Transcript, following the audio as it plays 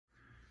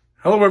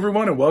Hello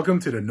everyone and welcome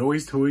to the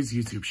Noyze Toyz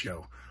YouTube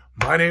show.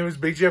 My name is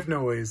Big Jeff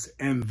Noyze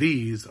and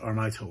these are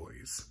my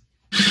toys.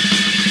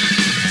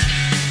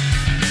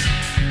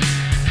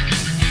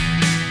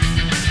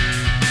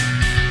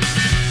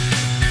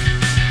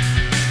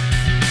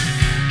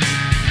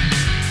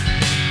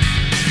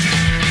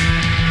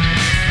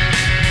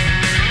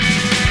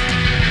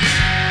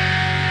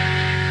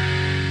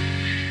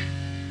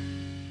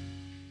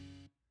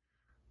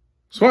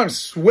 So I'm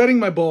sweating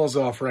my balls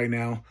off right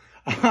now.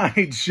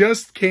 I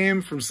just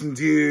came from some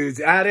dude's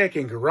attic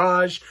and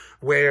garage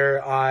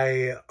where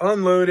I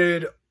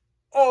unloaded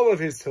all of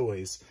his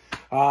toys.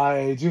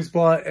 I just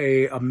bought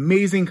an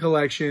amazing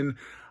collection.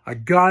 I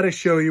gotta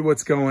show you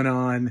what's going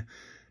on.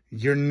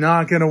 You're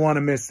not gonna want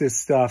to miss this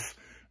stuff.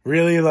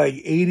 Really like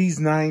 80s,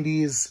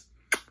 90s,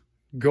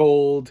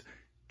 gold.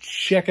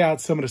 Check out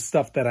some of the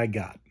stuff that I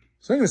got.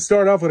 So I'm gonna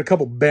start off with a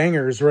couple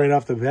bangers right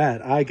off the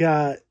bat. I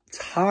got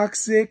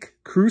Toxic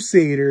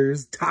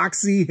Crusaders,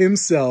 Toxie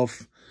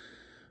himself.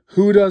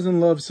 Who doesn't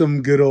love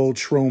some good old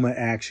trauma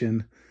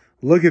action?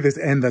 Look at this.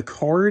 And the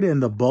card and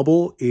the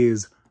bubble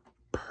is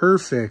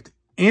perfect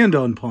and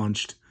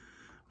unpunched.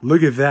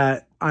 Look at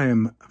that. I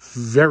am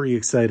very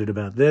excited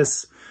about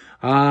this.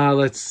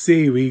 Let's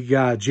see. We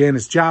got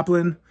Janis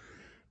Joplin.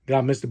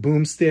 Got Mr.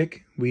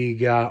 Boomstick. We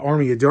got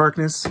Army of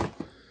Darkness.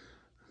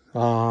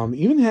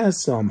 Even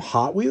has some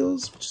Hot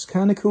Wheels, which is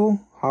kind of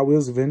cool. Hot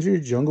Wheels Avenger,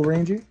 Jungle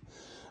Ranger.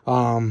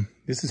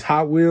 This is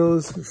Hot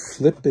Wheels,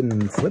 Flip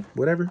and Flip,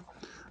 whatever.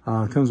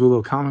 Comes with a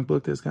little comic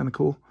book that's kind of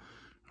cool.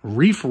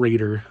 Reef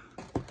Raider.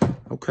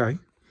 Okay.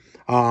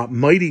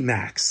 Mighty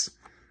Max.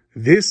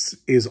 This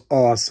is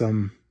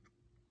awesome.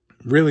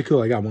 Really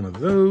cool. I got one of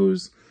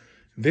those.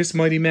 This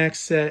Mighty Max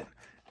set.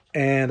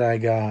 And I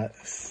got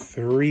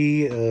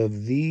 3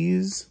 of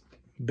these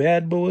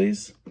bad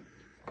boys.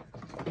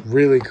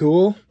 Really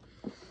cool.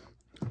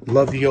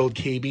 Love the old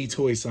KB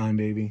toy sign,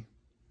 baby.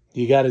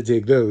 You got to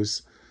dig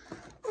those.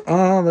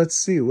 Let's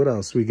see. What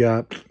else we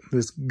got?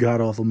 This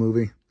god-awful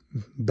movie.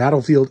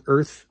 Battlefield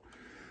Earth.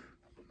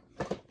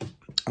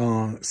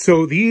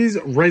 So these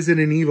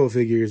Resident Evil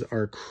figures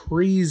are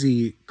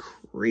crazy,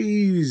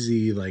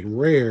 like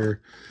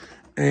rare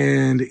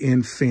and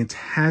in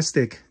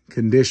fantastic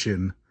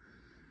condition.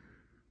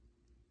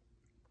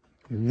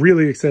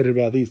 Really excited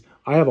about these.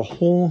 I have a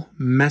whole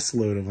mess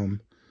load of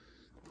them.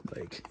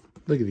 Like,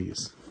 look at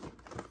these.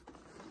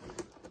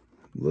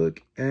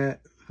 Look at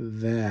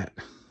that.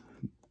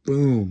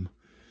 Boom.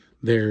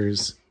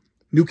 There's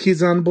New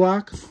Kids on the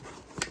Block.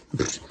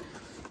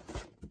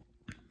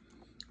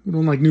 We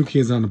don't like New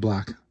Kids on the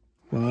Block.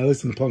 Well, I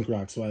listen to punk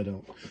rock, so I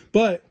don't.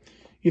 But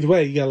either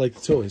way, you gotta like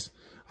the toys.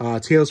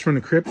 Tales from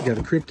the Crypt. You got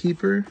the Crypt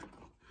Keeper.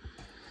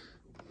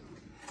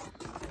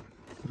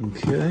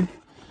 Okay.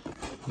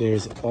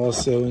 There's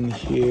also in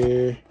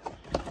here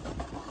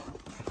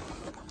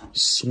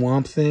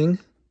Swamp Thing.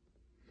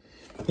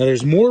 Now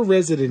there's more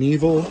Resident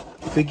Evil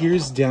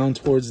figures down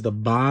towards the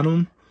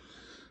bottom.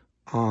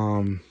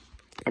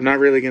 I'm not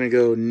really going to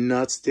go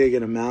nuts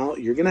digging them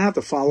out. You're going to have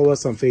to follow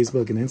us on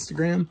Facebook and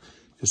Instagram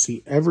to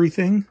see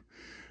everything.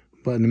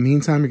 But in the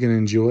meantime, you're going to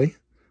enjoy.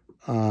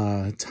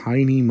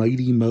 Tiny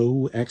Mighty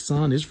Mo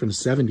Exxon. This is from the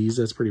 70s.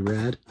 That's pretty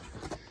rad.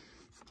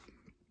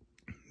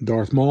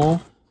 Darth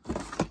Maul.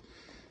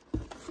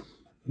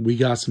 We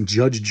got some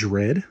Judge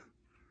Dredd.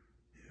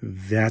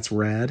 That's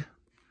rad.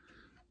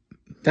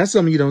 That's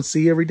something you don't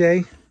see every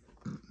day.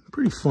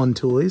 Pretty fun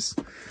toys.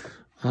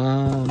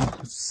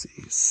 Let's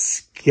see.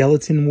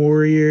 Skeleton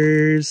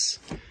Warriors.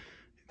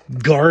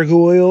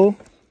 Gargoyle.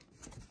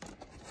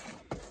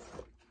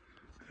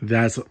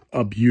 That's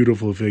a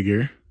beautiful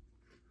figure.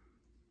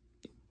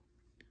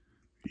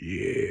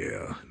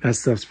 Yeah. That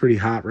stuff's pretty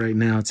hot right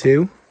now,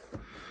 too.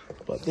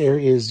 But there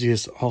is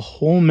just a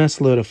whole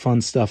mess load of fun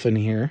stuff in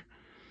here.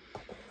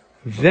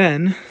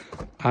 Then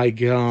I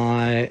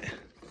got...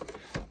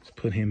 Let's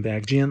put him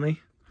back gently.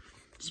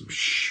 Some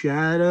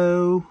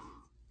Shadow.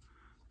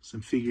 Some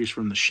figures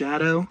from the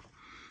Shadow.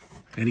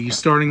 And you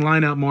starting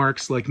lineup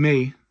marks like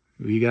me.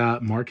 We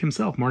got Mark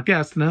himself, Mark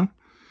Gastineau,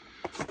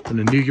 from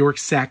the New York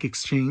Sack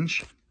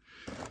Exchange.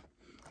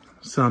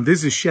 So this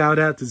is a shout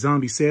out to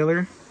Zombie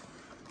Sailor,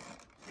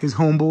 his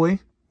homeboy.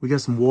 We got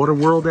some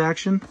Waterworld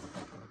action,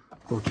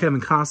 a little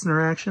Kevin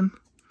Costner action.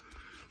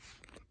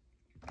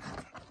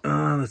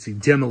 Let's see,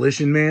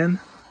 Demolition Man.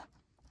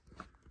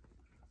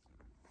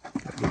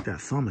 Gotta get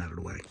that thumb out of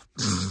the way.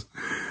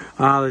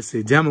 Let's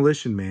see,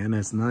 Demolition Man.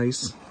 That's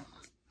nice.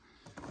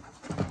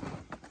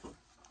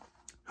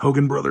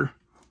 Hogan Brother.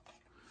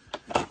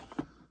 Let's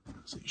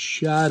see,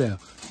 Shadow.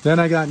 Then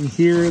I got in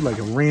here like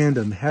a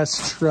random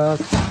Hess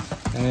truck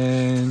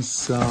and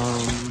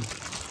some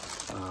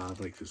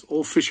like this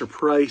old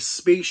Fisher-Price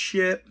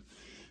spaceship.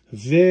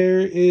 There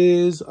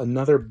is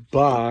another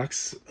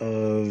box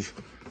of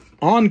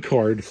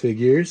on-card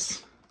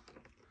figures,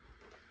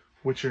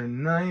 which are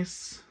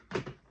nice.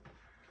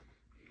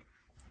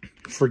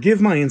 Forgive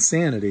my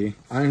insanity.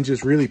 I'm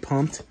just really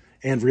pumped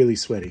and really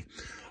sweaty.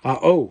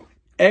 Oh,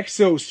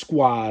 Exo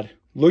Squad.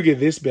 Look at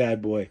this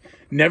bad boy.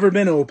 Never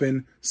been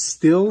open.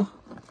 Still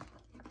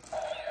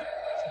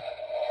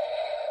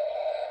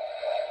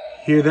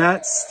Hear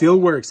that? Still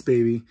works,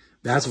 baby.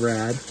 That's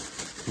rad.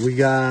 We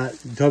got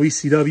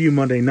WCW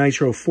Monday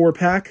Nitro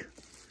 4-pack.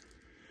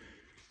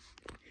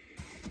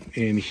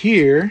 And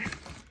here,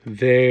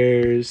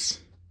 there's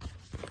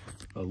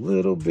a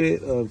little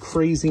bit of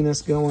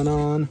craziness going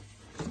on.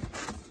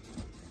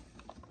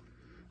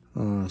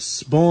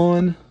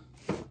 Spawn.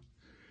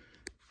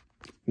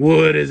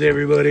 What does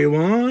everybody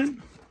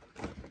want?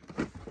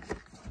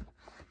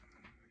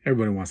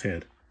 Everybody wants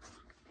head.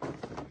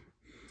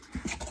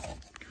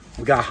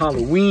 We got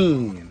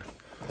Halloween.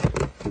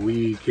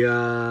 We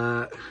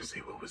got, let's see,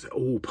 what was it?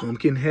 Oh,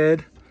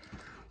 Pumpkinhead.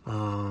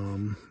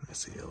 Let's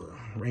see, a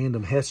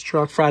random Hess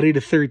truck. Friday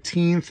the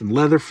 13th and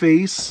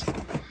Leatherface.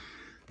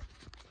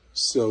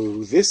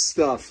 So this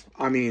stuff,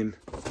 I mean,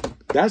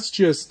 that's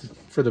just,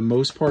 for the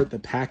most part, the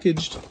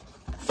packaged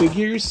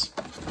figures.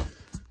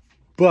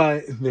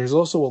 But there's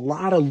also a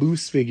lot of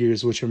loose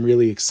figures, which I'm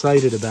really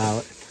excited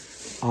about.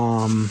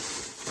 Oh,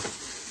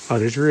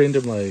 there's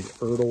random, like,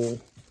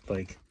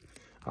 like,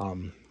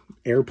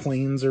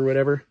 airplanes or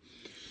whatever.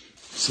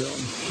 So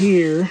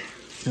here,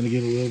 gonna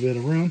get a little bit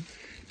of room.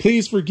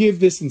 Please forgive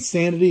this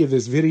insanity of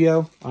this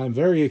video. I'm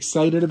very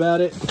excited about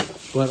it,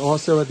 but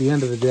also at the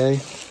end of the day,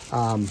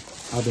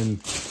 I've been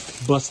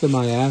busting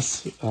my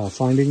ass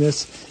finding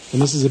this,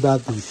 and this is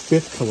about the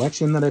 5th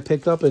collection that I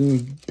picked up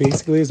in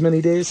basically as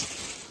many days.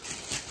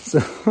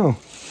 So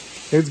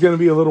it's gonna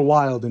be a little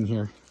wild in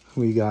here.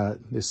 We got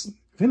this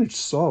vintage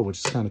saw, which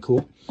is kind of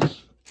cool.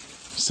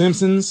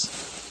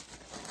 Simpsons.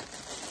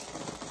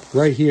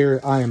 Right here,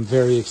 I am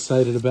very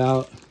excited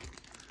about.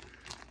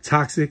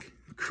 Toxic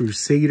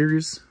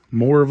Crusaders,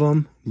 more of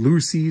them.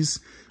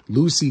 Lucy's,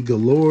 Lucy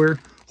galore,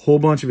 whole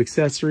bunch of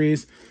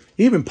accessories.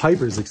 Even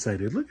Piper's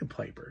excited. Look at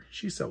Piper.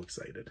 She's so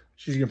excited.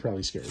 She's gonna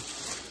probably scared.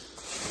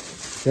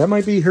 That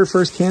might be her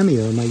first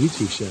cameo in my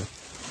YouTube show.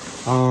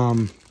 I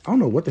don't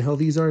know what the hell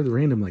these are. The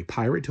random like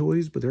pirate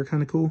toys, but they're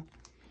kind of cool.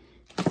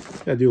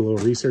 Gotta do a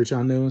little research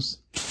on those.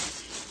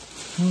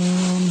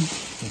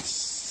 Let's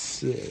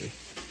see.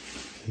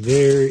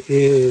 There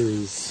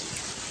is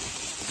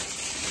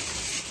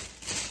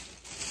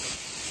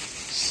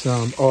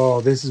some,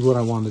 oh, this is what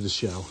I wanted to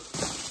show.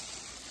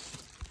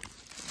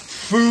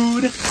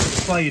 Food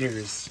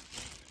fighters.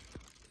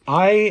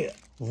 I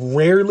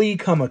rarely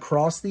come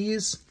across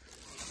these.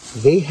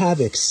 They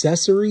have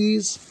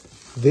accessories.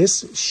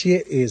 This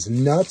shit is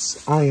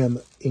nuts. I am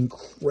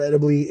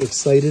incredibly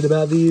excited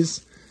about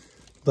these.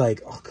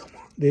 Like, oh, come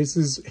on. This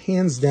is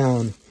hands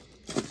down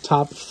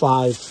top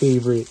 5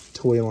 favorite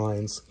toy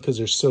lines because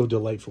they're so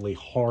delightfully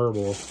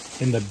horrible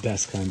in the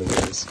best kind of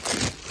ways.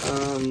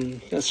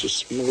 That's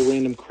just some little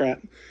random crap.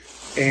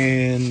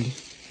 And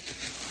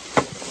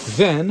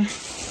then,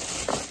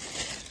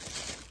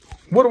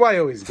 what do I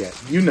always get?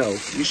 You know.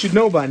 You should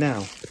know by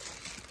now.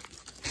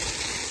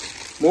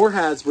 More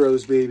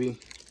Hasbros, baby.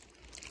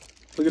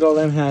 Look at all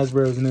them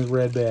Hasbros in this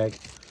red bag.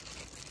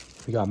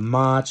 We got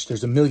Mach.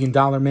 There's a $1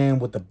 Million Man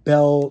with the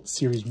belt.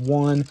 Series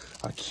 1.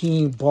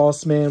 Akeem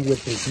Bossman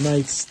with his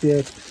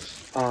nightstick.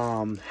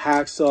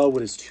 Hacksaw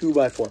with his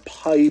 2x4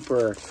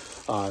 Piper.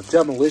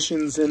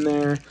 Demolition's in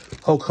there.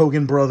 Hulk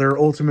Hogan brother.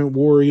 Ultimate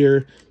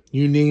Warrior.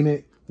 You name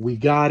it. We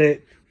got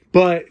it.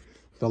 But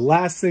the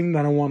last thing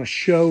that I want to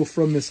show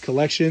from this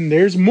collection.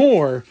 There's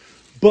more.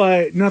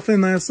 But nothing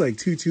that's like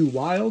too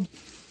wild.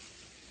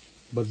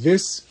 But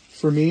this,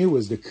 for me,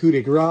 was the coup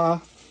de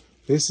grace.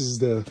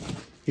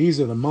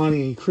 These are the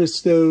Monte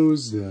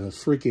Cristos, the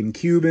freaking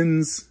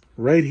Cubans,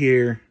 right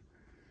here.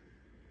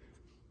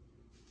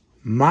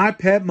 My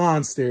Pet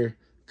Monster,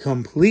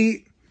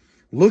 complete,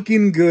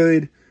 looking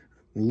good,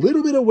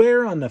 little bit of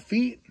wear on the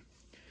feet.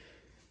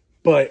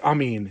 But, I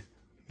mean,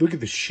 look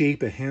at the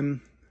shape of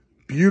him.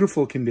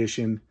 Beautiful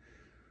condition.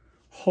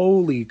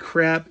 Holy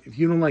crap. If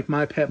you don't like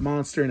My Pet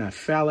Monster and that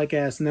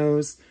phallic-ass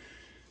nose,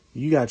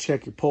 you gotta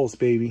check your pulse,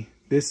 baby.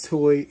 This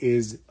toy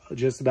is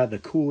just about the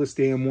coolest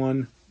damn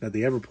one that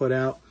they ever put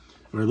out,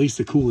 or at least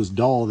the coolest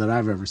doll that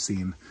I've ever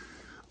seen.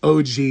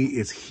 OG,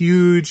 it's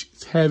huge,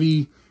 it's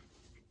heavy,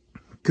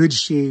 good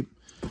shape,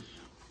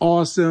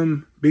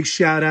 awesome. Big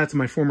shout out to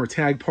my former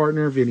tag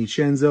partner,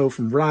 Vincenzo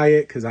from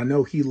Riot, because I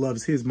know he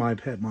loves his My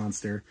Pet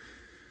Monster.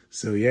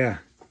 So yeah,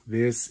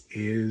 this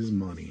is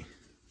money.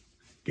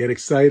 Get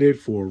excited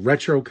for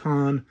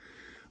RetroCon,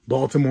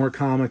 Baltimore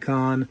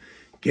Comic-Con.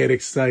 Get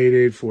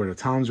excited for the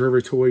Tom's River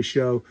Toy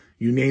Show.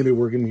 You name it,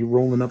 we're going to be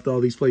rolling up to all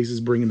these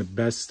places, bringing the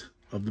best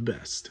of the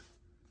best.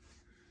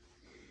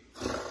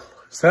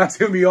 So that's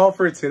going to be all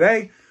for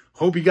today.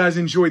 Hope you guys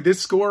enjoyed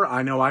this score.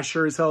 I know I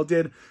sure as hell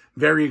did.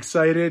 Very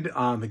excited.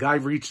 The guy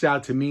reached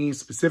out to me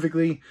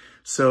specifically.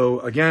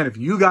 So again, if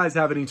you guys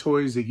have any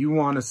toys that you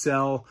want to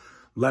sell,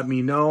 let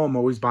me know. I'm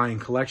always buying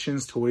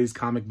collections, toys,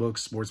 comic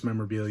books, sports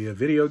memorabilia,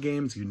 video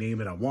games. You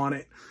name it, I want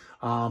it.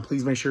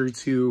 Please make sure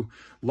to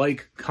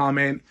like,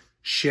 comment,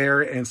 share,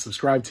 and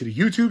subscribe to the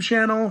YouTube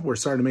channel. We're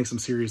starting to make some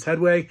serious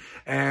headway.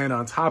 And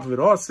on top of it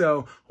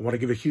also, I want to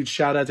give a huge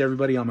shout out to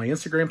everybody on my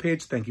Instagram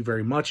page. Thank you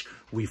very much.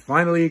 We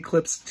finally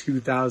eclipsed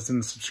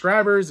 2,000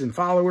 subscribers and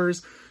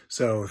followers.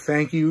 So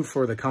thank you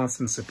for the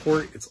constant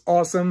support. It's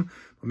awesome.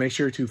 But make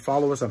sure to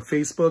follow us on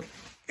Facebook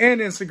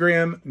and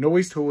Instagram,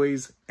 Noyze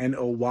Toyz,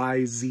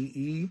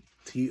 Noyze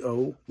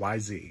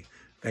Toyz.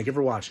 Thank you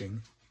for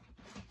watching.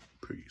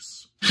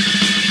 Peace.